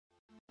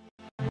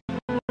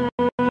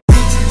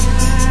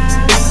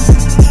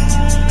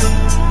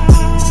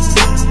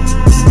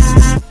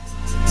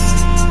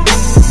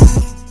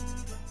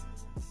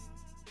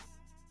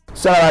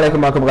السلام عليكم،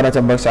 معكم قناة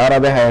بوكس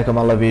عربي. حياكم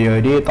الله فيديو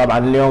جديد. طبعا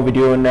اليوم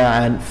فيديونا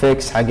عن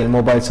فيكس حق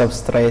الموبايل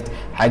سبستريت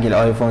حق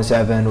الايفون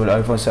 7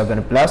 والايفون 7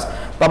 بلس.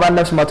 طبعا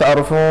نفس ما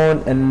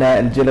تعرفون ان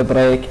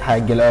الجلبريك حق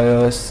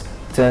الايوس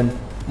 10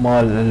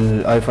 مال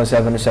الايفون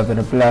 7 و7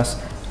 بلس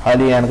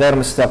حاليا غير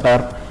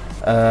مستقر،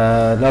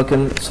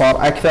 لكن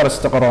صار اكثر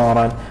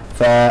استقرارا.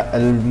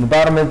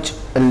 فالمبرمج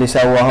اللي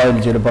سوى هاي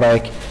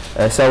الجلبريك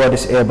سوى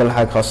ديسيبل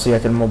حق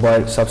خاصية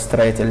الموبايل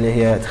سبستريت اللي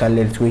هي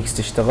تخلي التويكس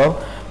تشتغل.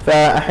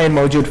 فالحين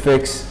موجود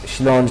فيكس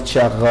شلون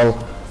تشغل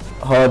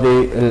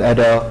هذه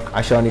الاداة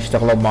عشان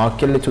يشتغلون معك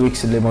كل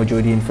التويكس اللي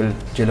موجودين في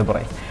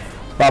الجلبريك.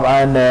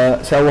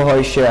 طبعا سووا هاي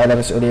الشيء على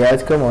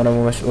مسؤولياتكم، وانا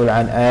مو مسؤول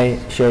عن اي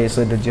شيء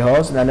يصير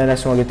للجهاز، لان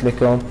نفس ما قلت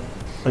لكم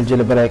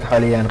الجلبريك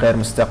حاليا غير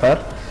مستقر.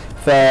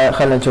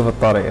 فخلنا نشوف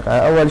الطريقة.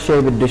 اول شيء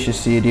بتدش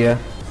السيديا،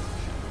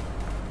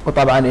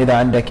 وطبعا اذا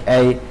عندك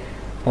اي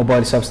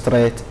موبايل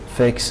سبستريت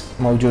فيكس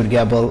موجود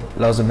قبل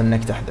لازم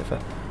انك تحذفه.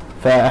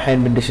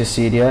 فالحين بندش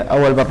السيديا.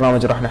 اول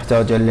برنامج راح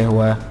نحتاجه اللي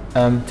هو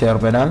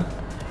تيرمينال،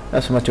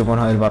 نفس ما تشوفون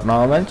هاي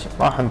البرنامج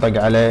راح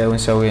نطق عليه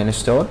ونسوي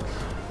انستول.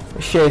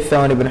 الشيء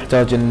الثاني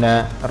بنحتاج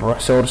ان نروح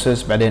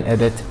سورسز، بعدين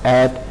اديت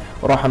اد،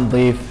 وراح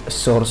نضيف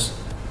السورس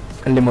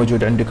اللي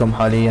موجود عندكم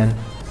حاليا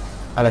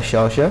على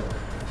الشاشة.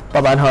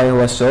 طبعا هاي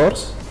هو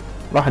السورس،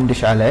 راح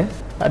ندش عليه،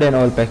 بعدين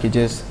اول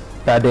باكجز،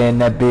 بعدين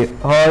نبي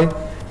هاي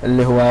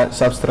اللي هو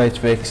سبستريت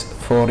فيكس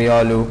فور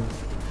يالو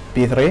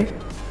بي 3.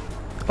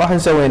 راح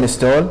نسوي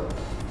انستول،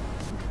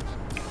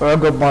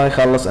 وعقب ما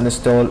يخلص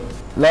انستول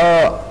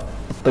لا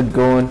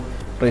تطقون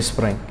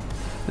ريسبرينج،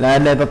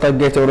 لان اذا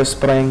طقيتوا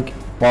ريسبرينج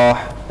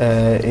راح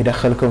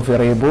يدخلكم في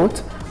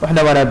ريبوت،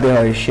 واحنا ما نبي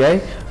هاي الشيء.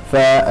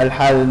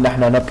 فالحال ان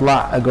احنا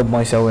نطلع عقب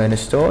ما يسوي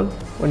انستول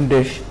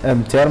وندش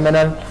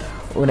تيرمينال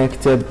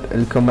ونكتب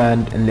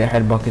الكوماند اللي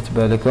الحين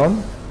بكتبه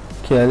لكم،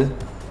 كل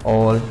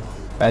اول،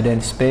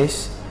 بعدين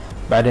سبيس،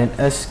 بعدين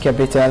اس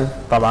كابيتال.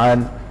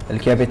 طبعا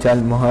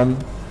الكابيتال مهم،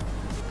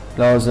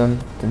 لازم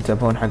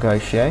تنتبهون حق هاي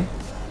الشيء.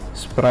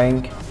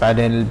 سبرينج،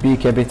 بعدين البي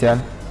كابيتال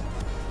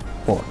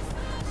 4،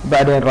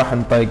 بعدين راح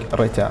نطق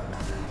ريتيرن.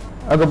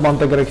 عقب ما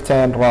نطق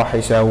ريتيرن راح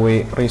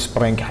يسوي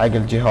ريسبرينج حق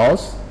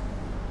الجهاز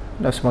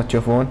نفس ما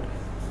تشوفون.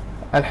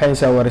 الحين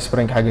سوى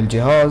ريسبرينج حق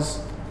الجهاز،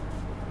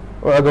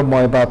 وعقب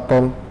ما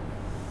يبطل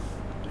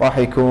راح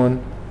يكون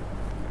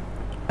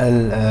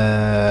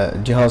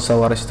الجهاز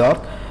سوى ريستارت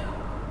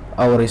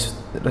او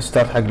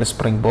ريستارت حق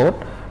السبرينج بورد.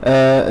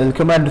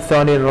 الكوماند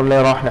الثاني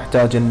اللي راح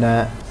نحتاج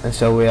ان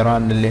نسوي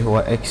ران اللي هو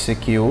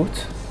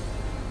اكسكيوت،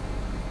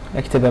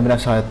 نكتبه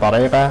بنفس هاي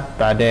الطريقة،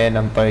 بعدين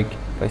نطق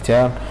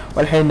ريتيرن.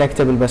 والحين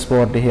نكتب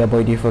الباسورد اللي هي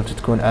باي ديفولت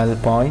تكون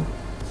الباين.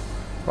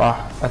 راح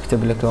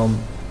اكتب لكم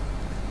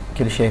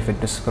كل شيء في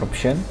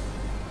الديسكربشن،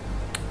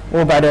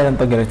 وبعدين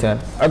نطق ريتيرن.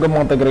 عقب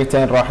ما نطق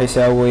ريتيرن راح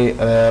يسوي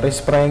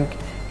ريسبرينج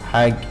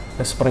حق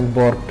السبرينج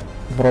بورد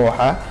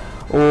بروحه.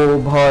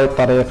 وبهاي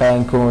الطريقة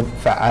نكون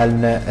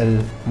فعلنا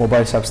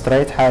الموبايل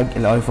سبستريت حق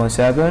الايفون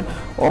 7،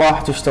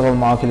 وراح تشتغل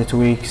معاك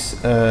التويكس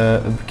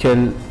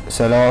بكل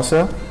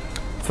سلاسة.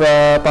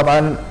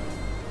 فطبعا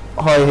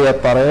هاي هي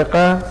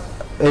الطريقة.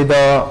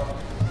 اذا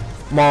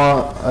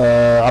ما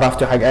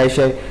عرفتوا حق اي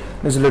شيء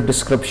نزلوا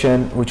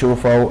الديسكربشن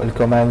وشوفوا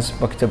الكومنتس،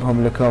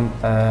 بكتبهم لكم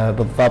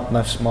بالضبط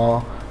نفس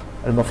ما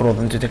المفروض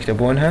انتم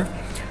تكتبونها.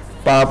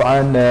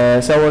 طبعا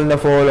سووا لنا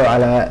فولو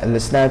على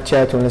السناب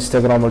شات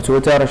والانستغرام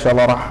والتويتر. ان شاء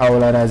الله راح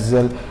احاول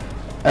انزل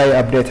اي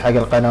ابديت حق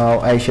القناة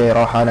واي شيء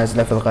راح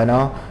انزله في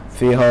القناة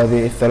في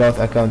هذه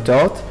الثلاث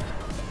اكونتات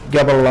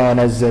قبل لا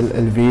انزل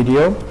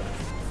الفيديو.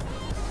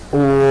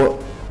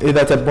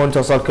 واذا تبون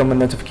توصلكم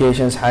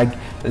النوتيفيكيشنز حق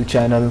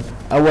الشانل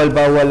اول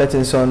باول، لا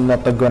تنسون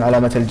تطقون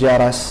علامة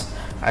الجرس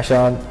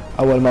عشان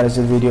اول ما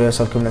انزل فيديو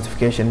يوصلكم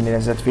نوتيفيكيشن اني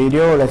نزلت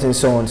فيديو. ولا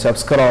تنسون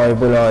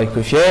سبسكرايب ولايك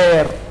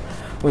وشير،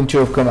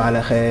 ونشوفكم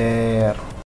على خير.